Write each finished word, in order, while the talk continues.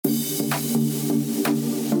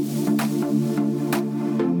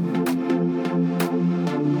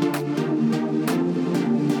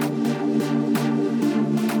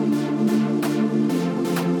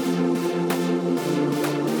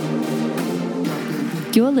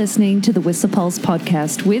You're listening to the Whistler Pulse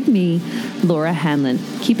podcast with me, Laura Hanlon,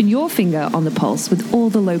 keeping your finger on the pulse with all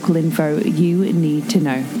the local info you need to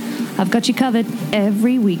know. I've got you covered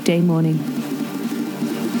every weekday morning.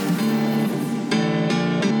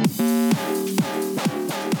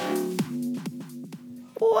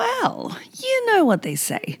 Well, you know what they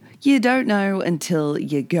say. You don't know until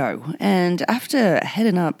you go. And after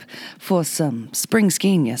heading up for some spring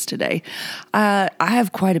skiing yesterday, I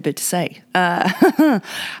have quite a bit to say.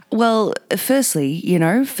 Well, firstly,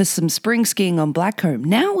 for some spring skiing on Blackcomb,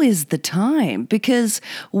 now is the time because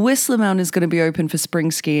Whistler Mountain is going to be open for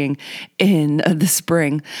spring skiing in the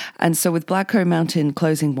spring. And so with Blackcomb Mountain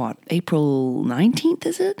closing, April 19th,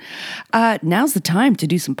 is it? Now's the time to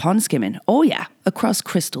do some pond skimming. Oh, yeah. Across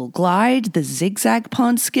Crystal Glide, the zigzag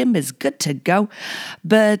pond skim is good to go.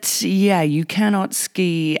 But yeah, you cannot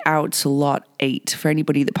ski out to Lot 8. For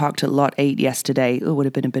anybody that parked at Lot 8 yesterday, it would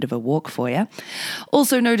have been a bit of a walk for you.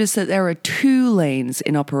 Also notice that there are 2 lanes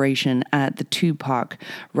in operation at the 2 park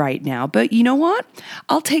right now. But you know what?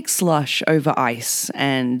 I'll take slush over ice.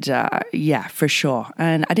 And yeah, for sure.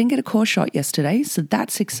 And I didn't get a core shot yesterday, so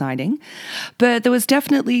that's exciting. But there was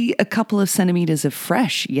definitely a couple of centimeters of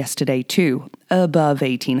fresh yesterday too. Above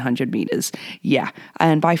 1,800 meters. Yeah,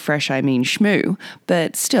 and by fresh I mean schmoo,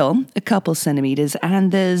 but still a couple centimeters,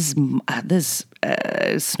 and there's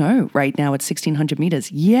snow right now at 1,600 meters.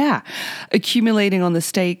 Yeah, accumulating on the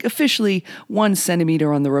stake, officially 1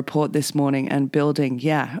 centimeter on the report this morning and building,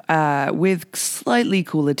 with slightly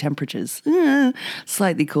cooler temperatures.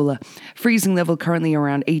 Slightly cooler. Freezing level currently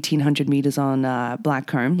around 1,800 meters on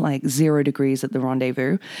Blackcomb, like 0 degrees at the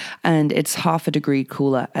rendezvous, and it's half a degree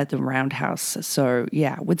cooler at the roundhouse. So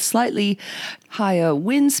yeah, with slightly higher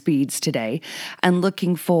wind speeds today and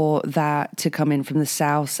looking for that to come in from the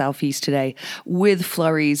southeast today with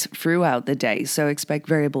flurries throughout the day. So expect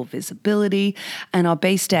variable visibility, and our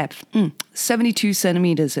base depth, 72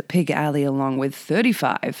 centimeters at Pig Alley along with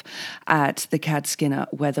 35 at the Cat Skinner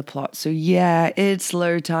weather plot. So yeah, it's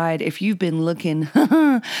low tide. If you've been looking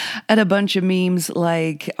at a bunch of memes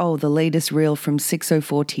like, the latest reel from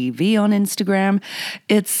 604 TV on Instagram,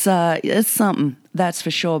 it's something. That's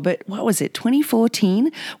for sure. But what was it,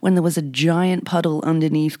 2014, when there was a giant puddle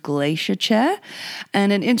underneath Glacier Chair?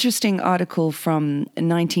 And an interesting article from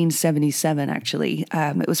 1977, actually.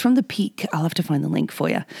 It was from the Peak. I'll have to find the link for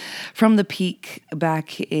you. From the Peak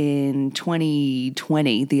back in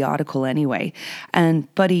 2020, the article anyway.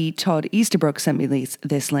 And buddy Todd Easterbrook sent me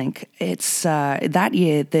this link. It's that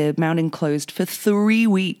year, the mountain closed for 3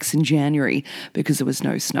 weeks in January because there was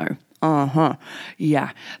no snow. Yeah.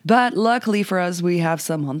 But luckily for us, we have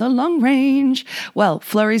some on the long range. Well,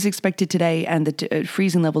 flurries expected today and the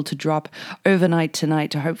freezing level to drop overnight tonight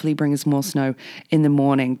to hopefully bring us more snow in the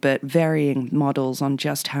morning, but varying models on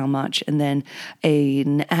just how much. And then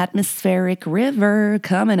an atmospheric river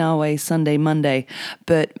coming our way Sunday, Monday,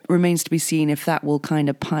 but remains to be seen if that will kind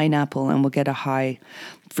of pineapple and we'll get a high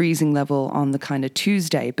freezing level on the kind of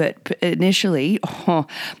Tuesday, but initially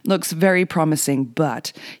looks very promising.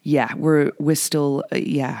 But yeah, we're still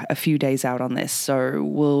a few days out on this,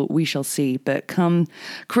 so we shall see. But come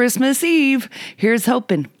Christmas Eve, here's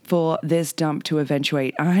hoping for this dump to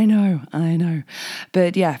eventuate. I know.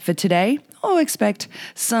 But yeah, for today, expect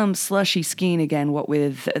some slushy skiing again, what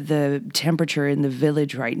with the temperature in the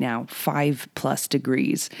village right now, 5+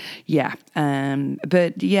 degrees. Yeah.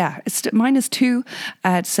 But yeah, it's -2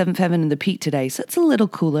 at 7th Heaven in the Peak today. So it's a little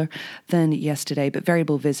cooler than yesterday, but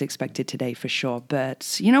variable viz expected today for sure.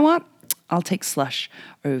 But you know what? I'll take slush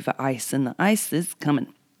over ice, and the ice is coming.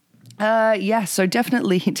 So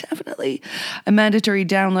definitely a mandatory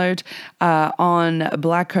download on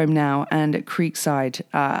Blackcomb now and Creekside,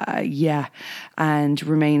 and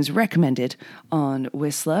remains recommended on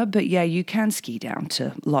Whistler. But yeah, you can ski down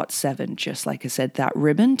to Lot 7, just like I said, that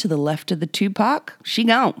ribbon to the left of the 2 park, she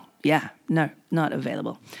gone. Yeah, no, not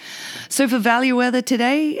available. So for value weather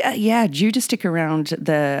today, due to stick around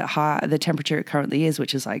the temperature it currently is,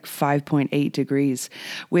 which is like 5.8 degrees,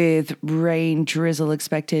 with rain drizzle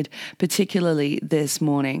expected, particularly this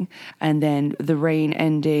morning, and then the rain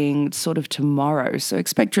ending sort of tomorrow. So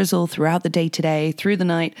expect drizzle throughout the day today, through the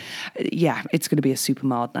night. Yeah, it's going to be a super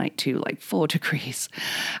mild night too, like 4 degrees.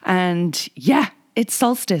 And yeah, it's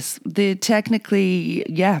solstice, the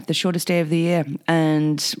shortest day of the year.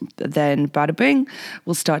 And then bada bing,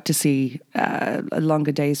 we'll start to see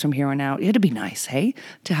longer days from here on out. It'd be nice, hey,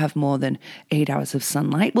 to have more than 8 hours of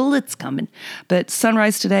sunlight. Well, it's coming. But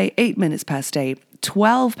sunrise today, 8 minutes past 8.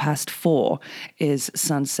 12 past 4 is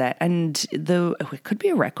sunset, and it could be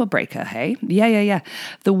a record breaker, hey? Yeah.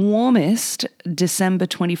 The warmest December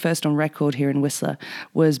 21st on record here in Whistler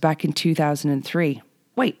was back in 2003.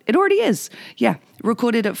 Wait, it already is. Yeah,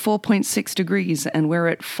 recorded at 4.6 degrees and we're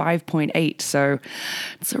at 5.8. So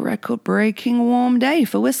it's a record-breaking warm day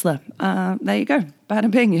for Whistler. There you go.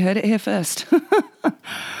 Bada bing, you heard it here first.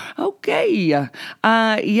 Okay.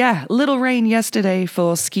 Yeah, little rain yesterday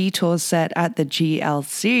for ski tours set at the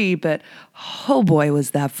GLC, but oh boy,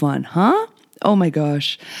 was that fun, huh? Oh my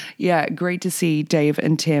gosh. Yeah, great to see Dave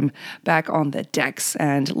and Tim back on the decks,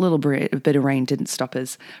 and a little bit of rain didn't stop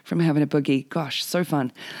us from having a boogie. Gosh, so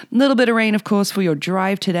fun. A little bit of rain, of course, for your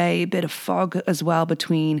drive today. A bit of fog as well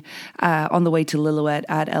between on the way to Lillooet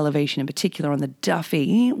at elevation, in particular on the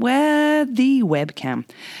Duffy, where the webcam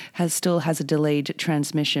still has a delayed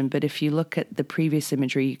transmission. But if you look at the previous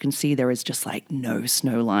imagery, you can see there is just like no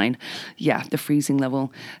snow line. Yeah, the freezing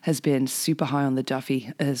level has been super high on the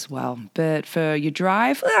Duffy as well. But for your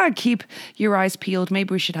drive, keep your eyes peeled.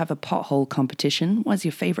 Maybe we should have a pothole competition. What's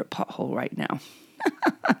your favorite pothole right now?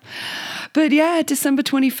 But yeah, December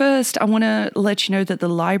 21st, I want to let you know that the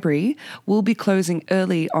library will be closing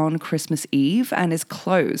early on Christmas Eve and is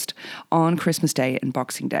closed on Christmas Day and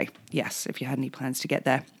Boxing Day. Yes, if you had any plans to get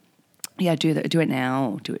there. Yeah, do it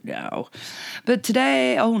now. But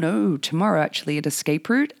tomorrow actually at Escape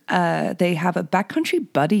Route, they have a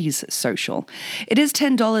Backcountry Buddies social. It is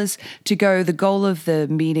 $10 to go. The goal of the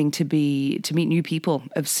meeting to meet new people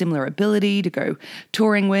of similar ability, to go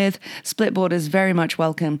touring with. Splitboard is very much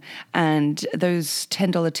welcome. And those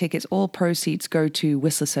 $10 tickets, all proceeds go to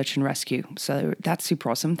Whistler Search and Rescue. So that's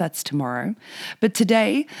super awesome. That's tomorrow. But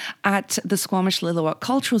today at the Squamish Lillooet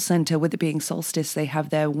Cultural Centre, with it being solstice, they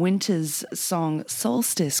have their Winter's Song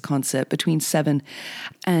Solstice concert between 7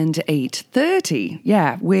 and 8:30.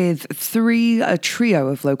 Yeah, with a trio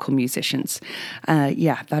of local musicians.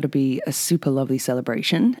 That'll be a super lovely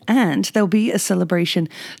celebration. And there'll be a celebration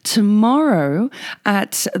tomorrow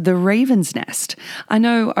at the Raven's Nest. I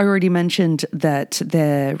know I already mentioned that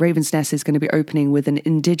the Raven's Nest is going to be opening with an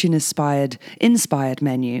inspired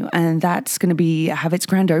menu, and that's going to have its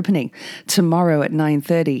grand opening tomorrow at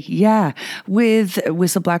 9:30. Yeah, with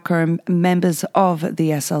Whistler Blackcomb members of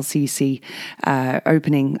the SLCC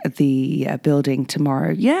opening the building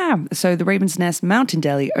tomorrow. Yeah, so the Raven's Nest Mountain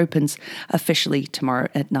Deli opens officially tomorrow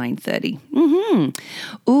at 9:30.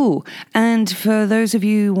 Ooh, and for those of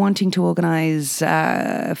you wanting to organize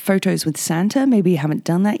photos with Santa, maybe you haven't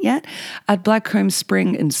done that yet, at Blackcomb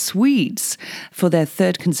Spring in Swedes for their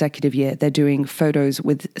third consecutive year, they're doing photos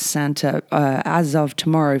with Santa as of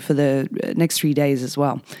tomorrow for the next 3 days as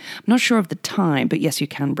well. I'm not sure of the time, but yes, you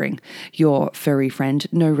can bring your furry friend.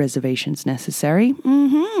 No reservations necessary.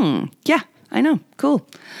 Yeah, I know. Cool.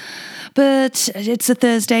 But it's a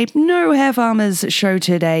Thursday. No Hair Farmers show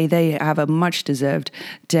today. They have a much-deserved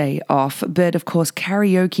day off. But, of course,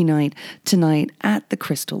 karaoke night tonight at the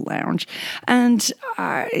Crystal Lounge. And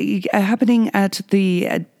happening at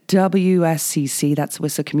the WSCC, that's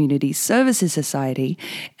Whistler Community Services Society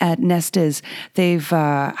at Nesters. They've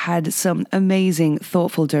had some amazing,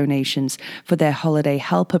 thoughtful donations for their holiday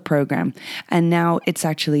helper program. And now it's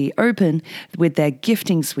actually open with their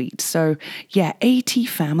gifting suite. So yeah, 80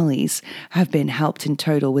 families have been helped in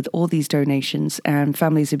total with all these donations, and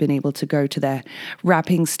families have been able to go to their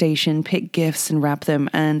wrapping station, pick gifts and wrap them.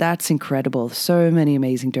 And that's incredible. So many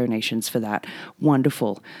amazing donations for that.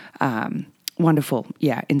 Wonderful.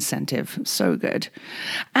 Incentive. So good.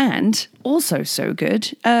 And also so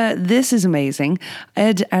good, this is amazing.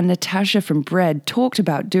 Ed and Natasha from Bread talked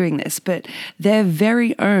about doing this, but their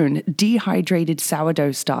very own dehydrated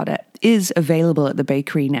sourdough starter is available at the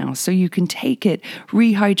bakery now. So you can take it,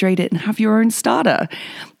 rehydrate it, and have your own starter.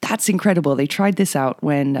 That's incredible. They tried this out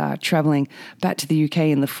when traveling back to the UK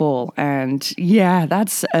in the fall. And yeah,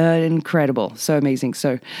 that's incredible. So amazing.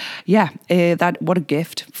 So yeah, what a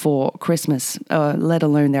gift for Christmas, let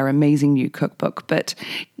alone their amazing new cookbook. But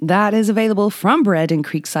that is available from Bread in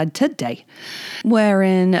Creekside today.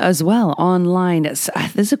 Wherein as well, online,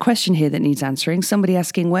 there's a question here that needs answering. Somebody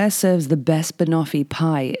asking, where serves the best banoffee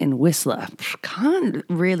pie in Whistler? Can't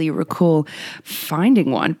really recall finding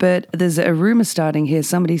one, but there's a rumor starting here.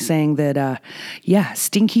 Somebody's saying that,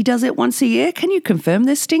 Stinky does it once a year. Can you confirm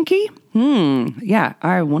this, Stinky? Yeah,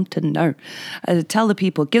 I want to know. Tell the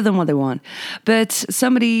people, give them what they want. But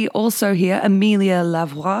somebody also here, Amelia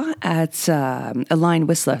Lavoie at Align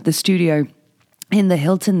Whistler, the studio in the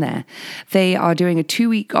Hilton there. They are doing a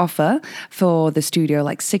 2-week offer for the studio,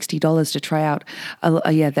 like $60 to try out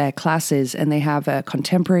their classes. And they have a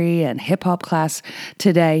contemporary and hip hop class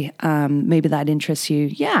today. Maybe that interests you.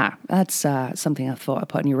 Yeah, that's something I thought I'd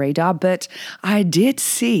put on your radar. But I did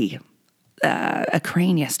see a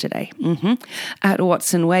crane yesterday at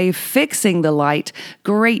Watson Way, fixing the light.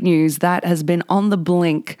 Great news. That has been on the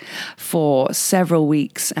blink for several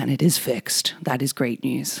weeks, and it is fixed. That is great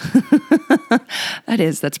news.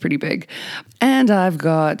 That's pretty big. And I've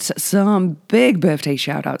got some big birthday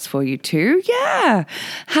shout outs for you too. Yeah.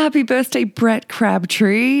 Happy birthday, Brett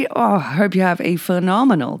Crabtree. Oh, I hope you have a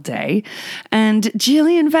phenomenal day. And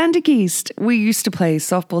Jillian Vandergeest. We used to play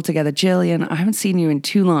softball together. Jillian, I haven't seen you in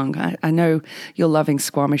too long. I know you're loving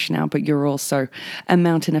Squamish now, but you're also a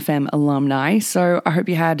Mountain FM alumni. So I hope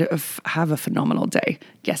you have a phenomenal day.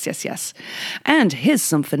 Yes. And here's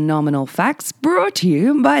some phenomenal facts brought to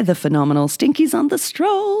you by the phenomenal Stinkies on the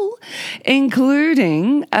Stroll,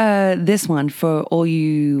 including this one for all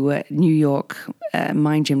you New York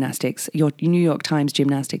Mind Gymnastics, your New York Times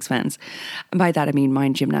gymnastics fans. And by that, I mean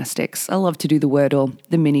Mind Gymnastics. I love to do the Wordle,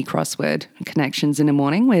 the mini crossword connections in the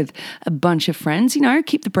morning with a bunch of friends,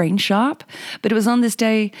 keep the brain sharp. But it was on this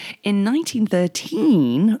day in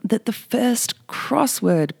 1913 that the first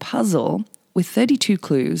crossword puzzle with 32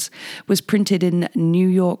 clues was printed in New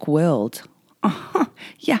York World.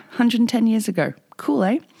 Yeah, 110 years ago. Cool,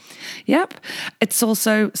 eh? Yep. It's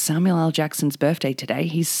also Samuel L. Jackson's birthday today.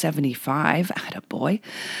 He's 75. Attaboy.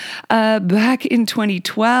 Back in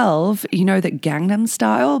 2012, you know that Gangnam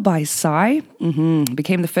Style by Psy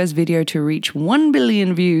became the first video to reach 1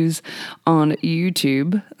 billion views on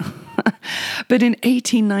YouTube. But in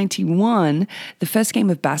 1891, the first game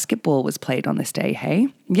of basketball was played on this day, hey?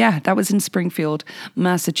 Yeah, that was in Springfield,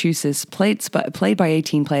 Massachusetts, played by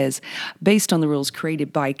 18 players, based on the rules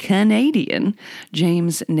created by Canadian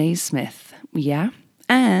James Naismith. Yeah.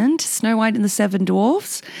 And Snow White and the Seven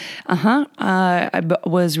Dwarfs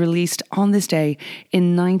was released on this day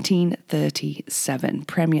in 1937.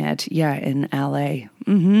 Premiered, in LA.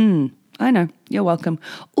 I know, you're welcome.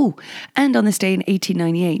 Oh, and on this day in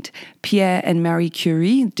 1898, Pierre and Marie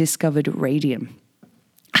Curie discovered radium.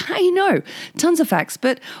 I know, tons of facts,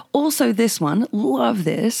 but also this one, love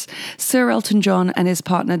this. Sir Elton John and his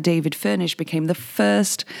partner David Furnish became the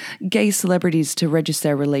first gay celebrities to register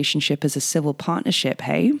their relationship as a civil partnership,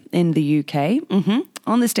 hey, in the UK,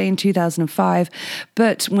 on this day in 2005.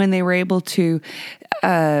 But when they were able to,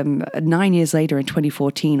 9 years later in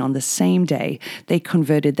 2014, on the same day, they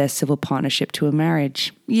converted their civil partnership to a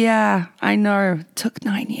marriage. Yeah, I know, took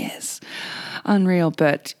 9 years. Unreal,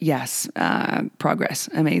 but yes, progress.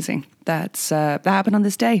 Amazing. That happened on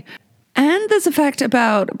this day. And there's a fact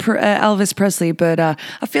about Elvis Presley, but I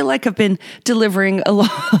feel like I've been delivering a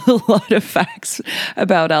lot of facts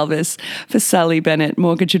about Elvis for Sally Bennett,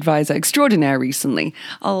 mortgage advisor extraordinaire recently.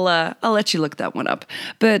 I'll let you look that one up.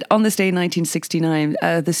 But on this day in 1969,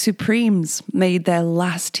 the Supremes made their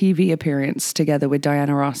last TV appearance together with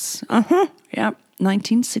Diana Ross. Yeah.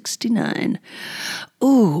 1969.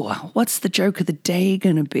 Ooh, what's the joke of the day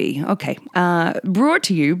gonna be? Okay, brought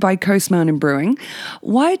to you by Coast Mountain Brewing.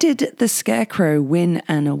 Why did the Scarecrow win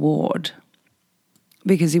an award?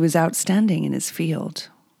 Because he was outstanding in his field.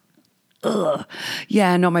 Ugh.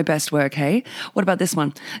 Yeah, not my best work, hey? What about this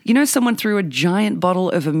one? Someone threw a giant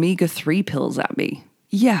bottle of omega-3 pills at me.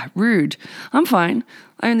 Yeah, rude. I'm fine.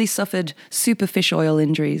 I only suffered super fish oil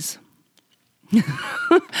injuries.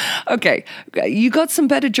 Okay, you got some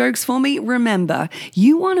better jokes for me? Remember,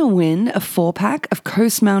 you want to win a 4-pack of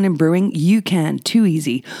Coast Mountain Brewing? You can. Too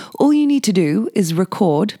easy. All you need to do is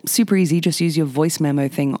record. Super easy. Just use your voice memo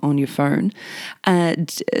thing on your phone.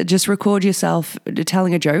 Just record yourself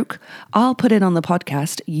telling a joke. I'll put it on the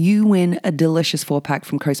podcast. You win a delicious 4-pack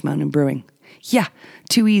from Coast Mountain Brewing. Yeah,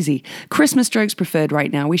 too easy. Christmas jokes preferred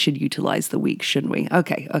right now. We should utilize the week, shouldn't we?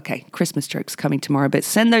 Okay. Christmas jokes coming tomorrow, but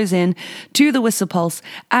send those in to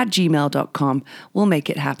thewhistlepulse@gmail.com. We'll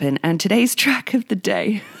make it happen. And today's track of the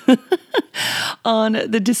day on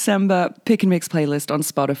the December Pick and Mix playlist on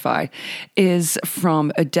Spotify is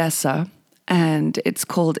from Odessa, and it's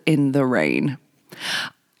called In the Rain.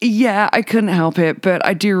 Yeah, I couldn't help it, but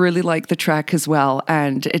I do really like the track as well,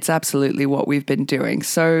 and it's absolutely what we've been doing.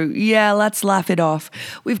 So yeah, let's laugh it off.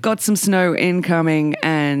 We've got some snow incoming,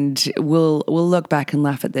 and we'll look back and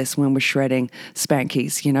laugh at this when we're shredding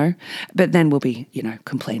Spankies, But then we'll be,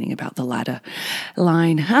 complaining about the ladder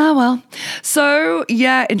line. Well. So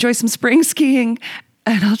yeah, enjoy some spring skiing,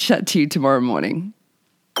 and I'll chat to you tomorrow morning.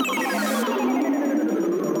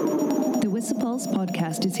 The Pulse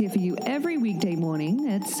podcast is here for you every weekday morning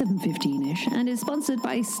at 7:15ish and is sponsored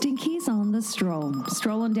by Stinkies on the Stroll.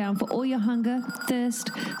 Stroll on down for all your hunger,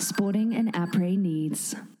 thirst, sporting and après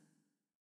needs.